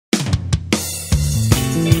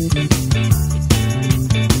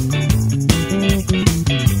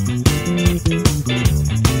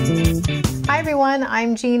everyone.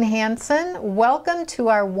 I'm Jean Hansen. Welcome to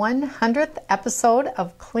our 100th episode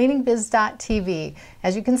of CleaningBiz.tv.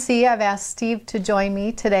 As you can see, I've asked Steve to join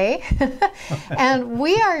me today. And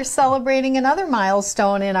we are celebrating another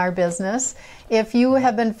milestone in our business. If you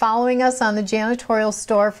have been following us on the Janitorial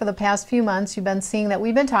store for the past few months, you've been seeing that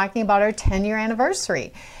we've been talking about our 10-year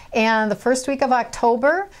anniversary. And the first week of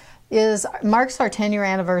October marks our 10-year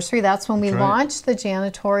anniversary. That's when we launched the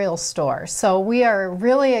Janitorial store. So we are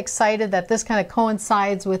really excited that this kind of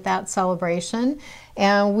coincides with that celebration.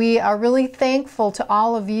 And we are really thankful to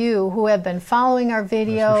all of you who have been following our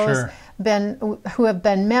videos, who have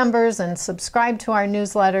been members and subscribed to our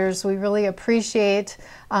newsletters. We really appreciate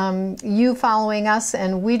you following us,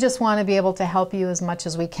 and we just want to be able to help you as much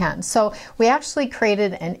as we can. So we actually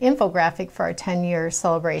created an infographic for our 10-year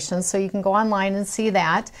celebration, so you can go online and see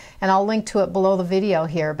that, and I'll link to it below the video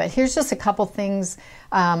here. But here's just a couple things,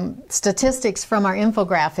 statistics from our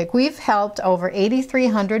infographic. We've helped over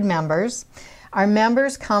 8,300 members. Our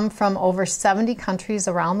members come from over 70 countries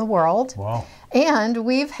around the world. Wow. And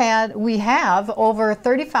we have over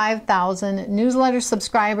 35,000 newsletter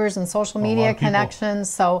subscribers and social media connections.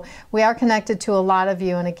 So we are connected to a lot of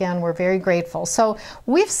you, and again, we're very grateful. So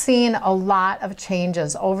we've seen a lot of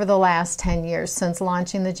changes over the last 10 years since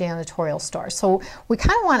launching the Janitorial store. So we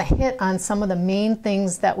kind of want to hit on some of the main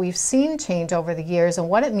things that we've seen change over the years and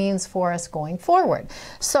what it means for us going forward.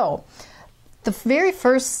 So the very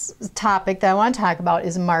first topic that I want to talk about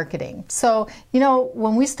is marketing. So, you know,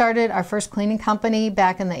 when we started our first cleaning company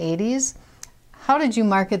back in the 80s, how did you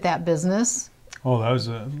market that business? Oh, that was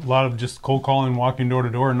a lot of just cold calling, walking door to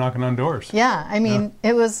door and knocking on doors. Yeah, I mean,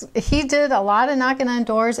 he did a lot of knocking on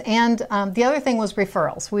doors, and the other thing was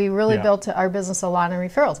referrals. We really built our business a lot on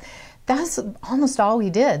referrals. That's almost all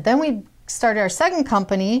we did. Then we started our second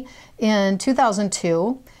company in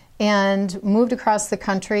 2002. And moved across the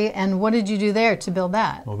country. And what did you do there to build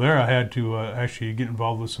that? Well, there I had to actually get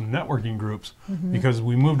involved with some networking groups because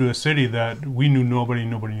we moved to a city that we knew nobody,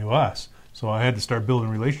 nobody knew us. So I had to start building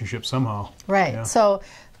relationships somehow. Right. Yeah. So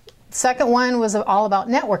second one was all about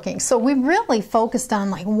networking. So we really focused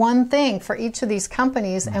on like one thing for each of these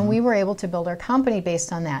companies, and we were able to build our company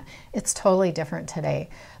based on that. It's totally different today.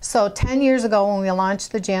 So 10 years ago when we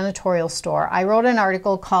launched the Janitorial store, I wrote an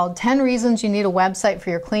article called 10 Reasons You Need a Website for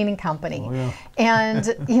Your Cleaning Company. Oh, yeah.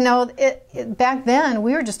 And you know, back then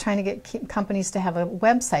we were just trying to get companies to have a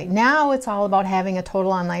website. Now it's all about having a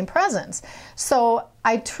total online presence. So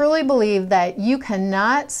I truly believe that you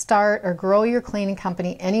cannot start or grow your cleaning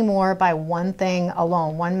company anymore by one thing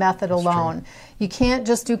alone, one method alone. You can't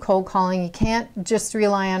just do cold calling. You can't just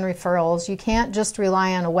rely on referrals. You can't just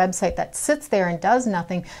rely on a website that sits there and does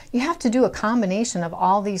nothing. You have to do a combination of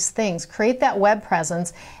all these things. Create that web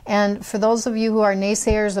presence. And for those of you who are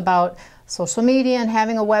naysayers about social media and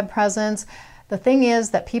having a web presence, the thing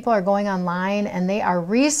is that people are going online and they are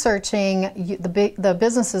researching the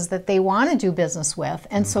businesses that they want to do business with.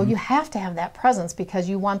 And so you have to have that presence because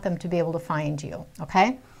you want them to be able to find you,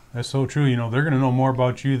 okay? That's so true. You know, they're going to know more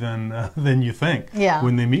about you than you think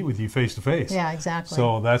when they meet with you face to face. Yeah, exactly.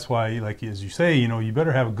 So that's why, like as you say, you know, you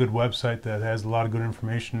better have a good website that has a lot of good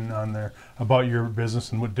information on there about your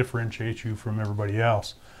business and what differentiates you from everybody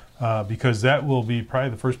else. Because that will be probably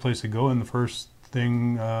the first place to go and the first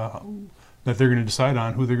thing that they're going to decide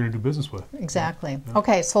on who they're going to do business with. Exactly. Yeah.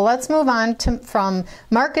 Okay, so let's move on from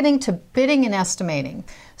marketing to bidding and estimating.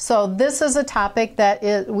 So this is a topic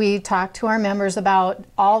that we talk to our members about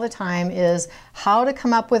all the time, is how to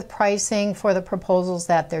come up with pricing for the proposals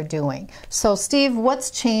that they're doing. So Steve, what's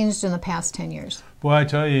changed in the past 10 years? Well, I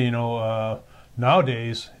tell you, you know,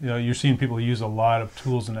 nowadays, you know, you're seeing people use a lot of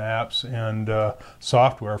tools and apps and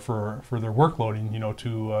software for their workloading, you know,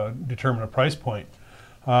 to determine a price point.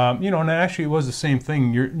 You know, and actually it was the same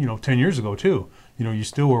thing, 10 years ago too. You know, you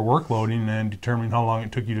still were workloading and determining how long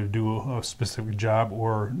it took you to do a specific job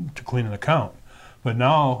or to clean an account. But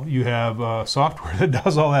now you have software that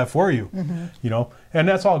does all that for you, you know, and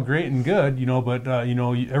that's all great and good, you know, but, you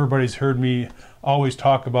know, everybody's heard me always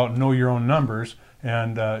talk about know your own numbers.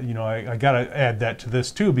 And, you know, I got to add that to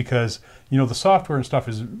this too, because, you know, the software and stuff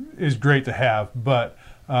is great to have, but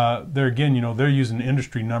there again, you know, they're using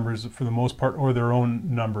industry numbers for the most part, or their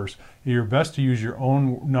own numbers. You're best to use your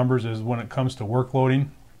own numbers as when it comes to workloading,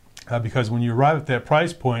 because when you arrive at that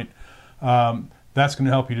price point, that's going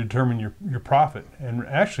to help you determine your profit. And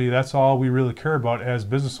actually, that's all we really care about as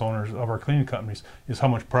business owners of our cleaning companies, is how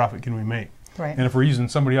much profit can we make. Right. And if we're using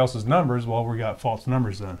somebody else's numbers, well, we got false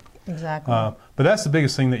numbers then. Exactly. But that's the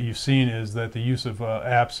biggest thing that you've seen, is that the use of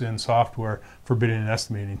apps and software for bidding and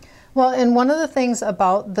estimating. Well, and one of the things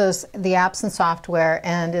about the apps and software,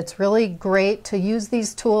 and it's really great to use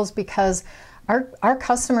these tools because our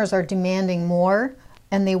customers are demanding more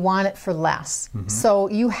and they want it for less. So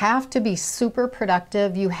you have to be super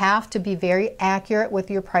productive. You have to be very accurate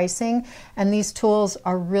with your pricing, and these tools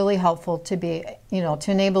are really helpful to be,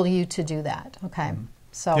 to enable you to do that. Okay.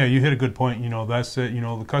 So yeah, you hit a good point. That's it.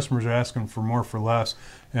 The customers are asking for more for less,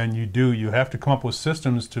 and you have to come up with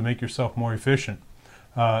systems to make yourself more efficient.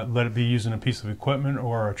 Let it be using a piece of equipment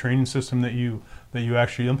or a training system that you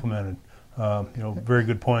actually implemented. Very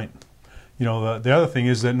good point. The other thing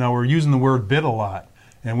is that now we're using the word bid a lot.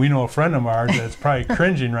 And we know a friend of ours that's probably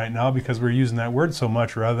cringing right now because we're using that word so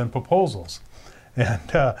much rather than proposals. And,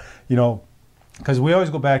 because we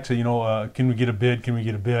always go back to, can we get a bid? Can we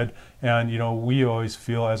get a bid? And, we always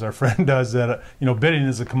feel, as our friend does, that, bidding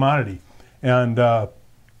is a commodity. And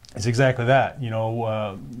it's exactly that.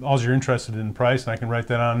 All you're interested in price, and I can write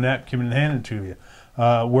that on a napkin and hand it to you.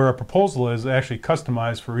 Where a proposal is actually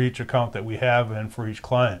customized for each account that we have and for each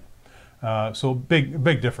client. So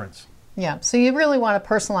big difference. Yeah, so you really want to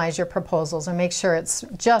personalize your proposals and make sure it's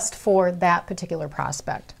just for that particular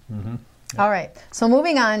prospect. Yeah. All right, so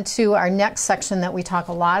moving on to our next section that we talk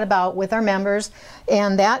a lot about with our members,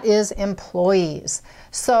 and that is employees.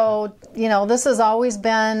 So, this has always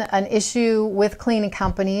been an issue with cleaning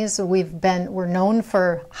companies. We're known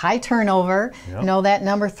for high turnover. Yep. That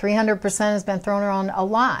number 300% has been thrown around a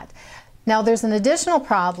lot. Now, there's an additional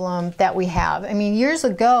problem that we have. Years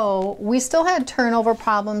ago, we still had turnover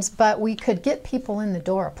problems, but we could get people in the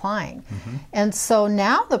door applying. And so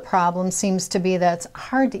now the problem seems to be that it's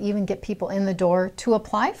hard to even get people in the door to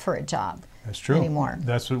apply for a job. That's true. Anymore.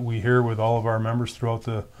 That's what we hear with all of our members throughout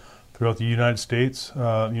the United States.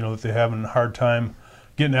 That they're having a hard time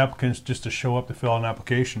getting applicants just to show up to fill out an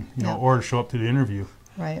application, or to show up to the interview.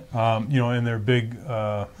 Right. And their big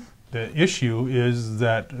the issue is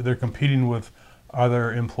that they're competing with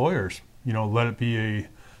other employers. Let it be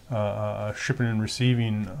a shipping and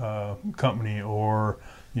receiving company, or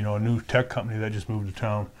a new tech company that just moved to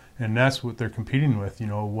town, and that's what they're competing with.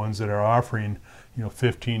 Ones that are offering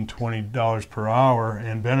 $15, $20 per hour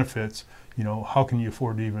and benefits. How can you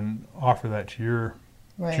afford to even offer that to your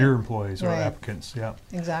employees or applicants? Yeah,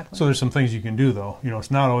 exactly. So there's some things you can do, though.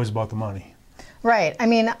 It's not always about the money. Right.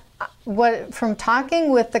 From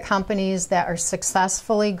talking with the companies that are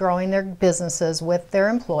successfully growing their businesses with their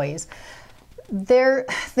employees,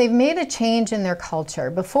 they've made a change in their culture.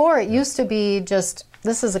 Before, it used to be just,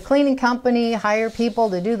 this is a cleaning company, hire people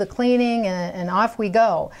to do the cleaning, and off we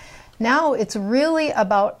go. Now it's really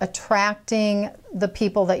about attracting the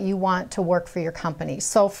people that you want to work for your company.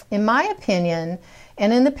 So in my opinion,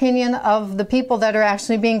 and in the opinion of the people that are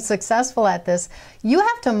actually being successful at this, you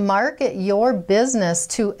have to market your business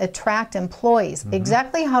to attract employees,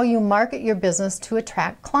 exactly how you market your business to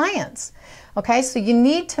attract clients. Okay, so you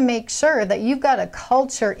need to make sure that you've got a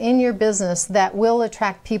culture in your business that will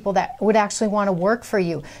attract people that would actually want to work for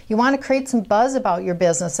you. You want to create some buzz about your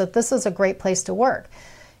business, that this is a great place to work.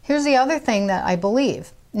 Here's the other thing that I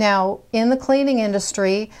believe. Now, in the cleaning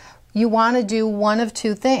industry, you want to do one of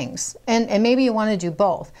two things, and maybe you want to do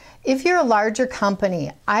both. If you're a larger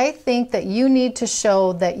company, I think that you need to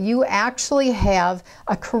show that you actually have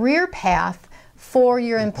a career path for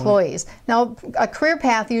your employees. Now, a career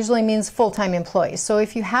path usually means full-time employees. So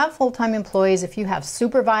if you have full-time employees, if you have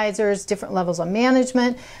supervisors, different levels of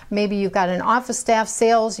management, maybe you've got an office staff,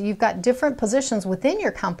 sales, you've got different positions within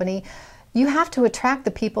your company, you have to attract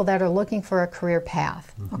the people that are looking for a career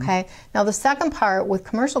path, okay? Now, the second part with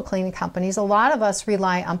commercial cleaning companies, a lot of us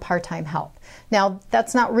rely on part-time help. Now,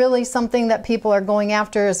 that's not really something that people are going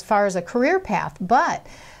after as far as a career path, but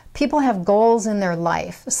people have goals in their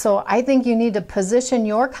life. So I think you need to position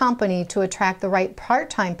your company to attract the right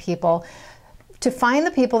part-time people, to find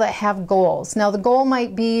the people that have goals. Now, the goal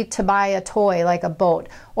might be to buy a toy like a boat,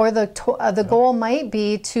 or the goal might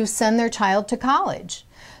be to send their child to college.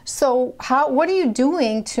 So what are you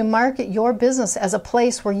doing to market your business as a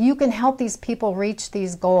place where you can help these people reach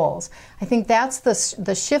these goals? I think that's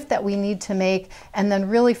the shift that we need to make, and then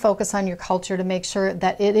really focus on your culture to make sure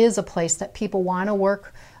that it is a place that people want to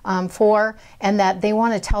work for, and that they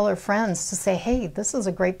want to tell their friends to say, hey, this is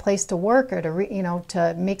a great place to work, or to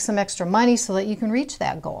to make some extra money so that you can reach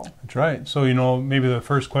that goal. That's right. So maybe the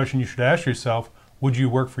first question you should ask yourself, would you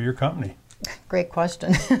work for your company? Great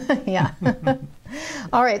question. Yeah.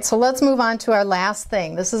 All right, so let's move on to our last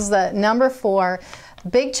thing. This is the number 4,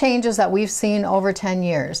 big changes that we've seen over 10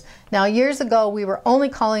 years. Now, years ago, we were only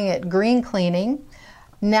calling it green cleaning.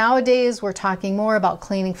 Nowadays, we're talking more about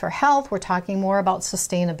cleaning for health. We're talking more about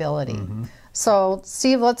sustainability. So,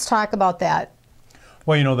 Steve, let's talk about that.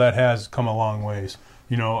 Well, that has come a long ways.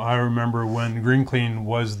 You know, I remember when green clean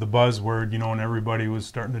was the buzzword, you know, and everybody was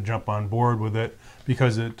starting to jump on board with it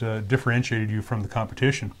because it differentiated you from the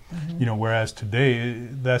competition. You know, whereas today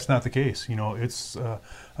that's not the case. You know, it's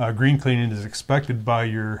green cleaning is expected by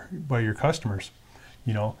your customers.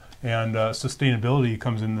 You know, and sustainability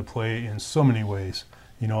comes into play in so many ways.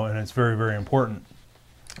 You know, and it's very, very important.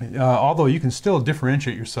 Although you can still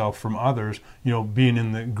differentiate yourself from others, you know, being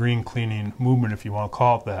in the green cleaning movement, if you want to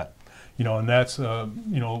call it that. You know, and that's,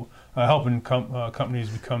 you know, helping companies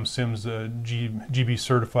become SIMS GB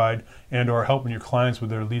certified, and or helping your clients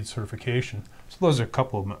with their LEED certification. So those are a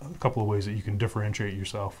couple of ways that you can differentiate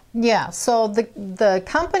yourself. Yeah, so the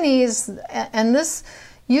companies, and this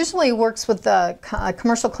usually works with the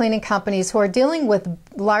commercial cleaning companies who are dealing with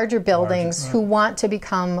larger buildings who want to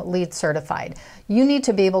become LEED certified. You need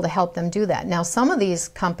to be able to help them do that. Now, some of these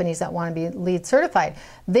companies that want to be LEED certified,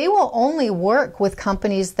 they will only work with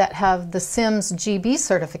companies that have the SIMS GB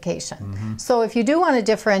certification. So if you do want to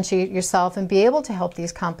differentiate yourself and be able to help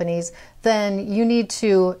these companies, then you need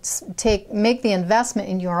to make the investment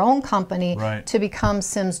in your own company to become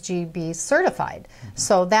SIMS GB certified.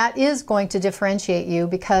 So that is going to differentiate you,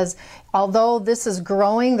 because although this is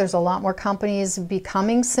growing, there's a lot more companies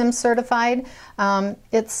becoming SIMS certified,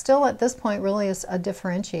 it's still at this point really is a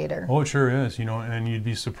differentiator. Oh, it sure is, you know, and you'd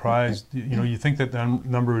be surprised, you know, you think that that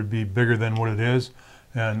number would be bigger than what it is,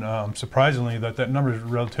 and surprisingly that number is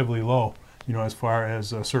relatively low, you know, as far as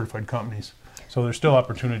certified companies. So there's still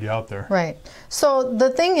opportunity out there. Right. So the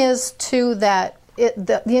thing is, too, that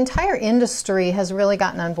the entire industry has really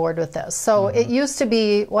gotten on board with this. So it used to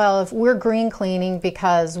be, well, if we're green cleaning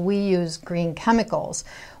because we use green chemicals.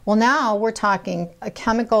 Well, now we're talking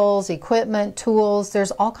chemicals, equipment, tools,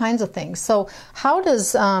 there's all kinds of things. So how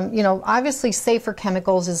does, you know, obviously safer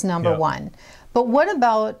chemicals is number one. But what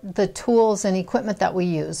about the tools and equipment that we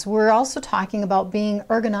use? We're also talking about being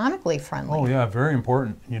ergonomically friendly. Oh, yeah, very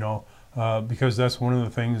important, you know. Because that's one of the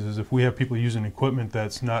things is if we have people using equipment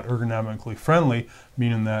that's not ergonomically friendly,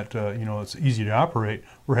 meaning that you know, it's easy to operate,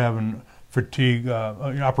 we're having fatigue,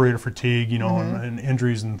 operator fatigue, you know, and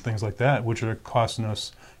injuries and things like that, which are costing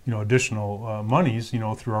us, you know, additional monies, you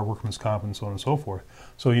know, through our workman's comp and so on and so forth.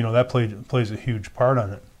 So, you know, that plays a huge part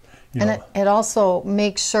on it. And it also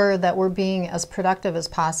makes sure that we're being as productive as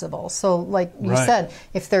possible. So like you said,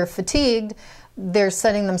 if they're fatigued, they're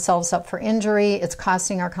setting themselves up for injury. It's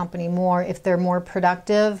costing our company more. If they're more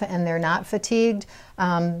productive and they're not fatigued,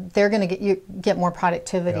 they're going to get more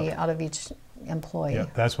productivity out of each employee. Yeah,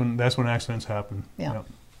 that's when accidents happen. Yeah.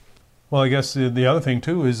 Well, I guess the other thing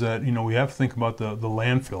too is that, you know, we have to think about the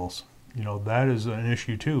landfills. You know, that is an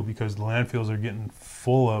issue too, because the landfills are getting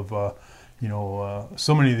full of you know,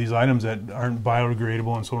 so many of these items that aren't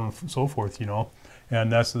biodegradable and so on and so forth. You know. And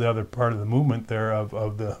that's the other part of the movement there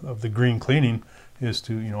of the green cleaning, is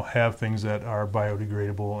to, you know, have things that are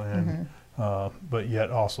biodegradable and but yet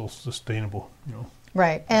also sustainable, you know.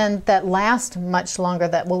 Right, and that last much longer,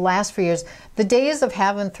 that will last for years. The days of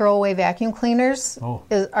having throwaway vacuum cleaners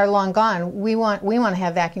are long gone. We want to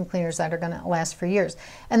have vacuum cleaners that are going to last for years.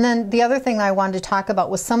 And then the other thing I wanted to talk about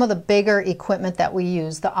was some of the bigger equipment that we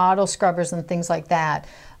use, the auto scrubbers and things like that.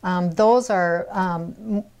 Those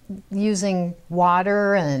are using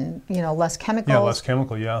water and, you know, less chemicals. Yeah, less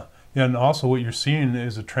chemical. Yeah, and also what you're seeing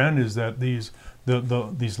is a trend is that these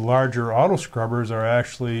larger auto scrubbers are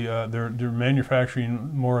actually they're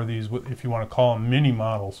manufacturing more of these, if you want to call them mini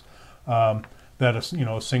models, that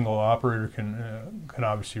a single operator can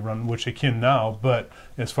obviously run, which they can now. But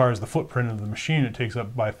as far as the footprint of the machine, it takes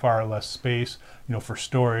up by far less space, you know, for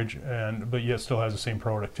storage, but yet still has the same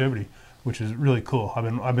productivity, which is really cool.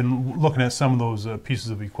 I've been looking at some of those pieces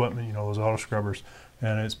of equipment, you know, those auto scrubbers,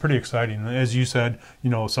 and it's pretty exciting. And as you said, you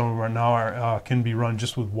know, some of them now can be run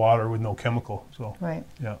just with water with no chemical. So yeah,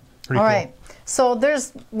 pretty cool. All right. So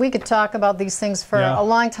we could talk about these things for a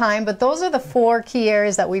long time, but those are the 4 key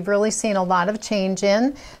areas that we've really seen a lot of change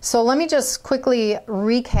in. So let me just quickly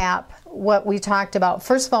recap what we talked about.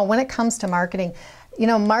 First of all, when it comes to marketing, you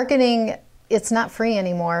know, marketing, it's not free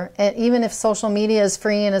anymore. And even if social media is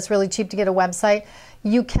free and it's really cheap to get a website,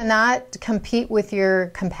 you cannot compete with your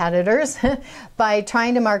competitors by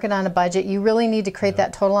trying to market on a budget. You really need to create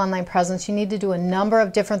that total online presence. You need to do a number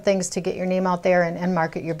of different things to get your name out there and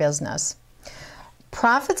market your business.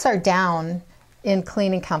 Profits are down in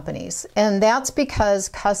cleaning companies, and that's because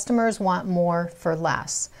customers want more for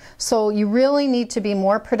less. So you really need to be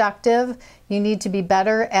more productive. You need to be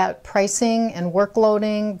better at pricing and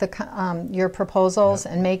workloading your proposals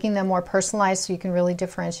and making them more personalized, so you can really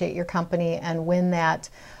differentiate your company and win that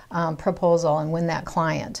proposal and win that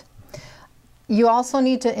client. You also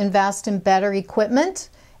need to invest in better equipment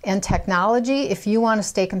and technology if you want to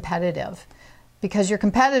stay competitive, because your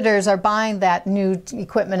competitors are buying that new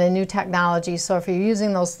equipment and new technology. So if you're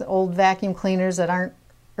using those old vacuum cleaners that aren't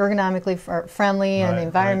ergonomically friendly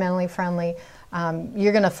and environmentally friendly,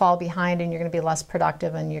 you're going to fall behind, and you're going to be less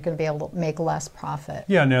productive, and you're going to be able to make less profit.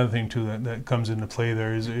 Yeah, and the other thing too that comes into play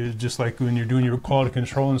there is just like when you're doing your quality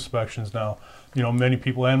control inspections now. You know, many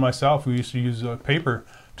people and myself, we used to use paper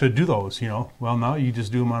to do those. You know, well now you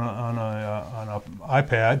just do them on a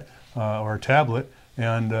iPad or a tablet,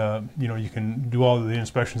 and you know, you can do all of the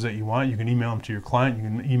inspections that you want. You can email them to your client. You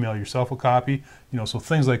can email yourself a copy. You know, so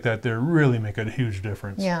things like that there really make a huge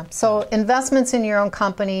difference. Yeah. So investments in your own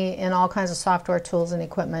company in all kinds of software tools and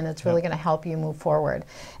equipment, it's really going to help you move forward.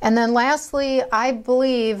 And then lastly, I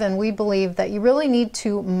believe, and we believe, that you really need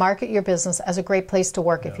to market your business as a great place to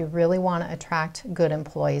work if you really want to attract good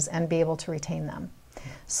employees and be able to retain them.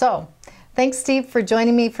 So thanks, Steve, for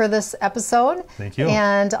joining me for this episode. Thank you.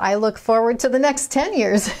 And I look forward to the next 10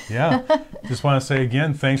 years. Yeah. Just want to say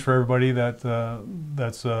again, thanks for everybody that's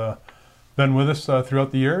been with us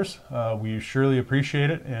throughout the years. We surely appreciate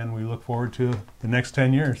it, and we look forward to the next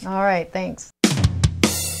 10 years. All right. Thanks.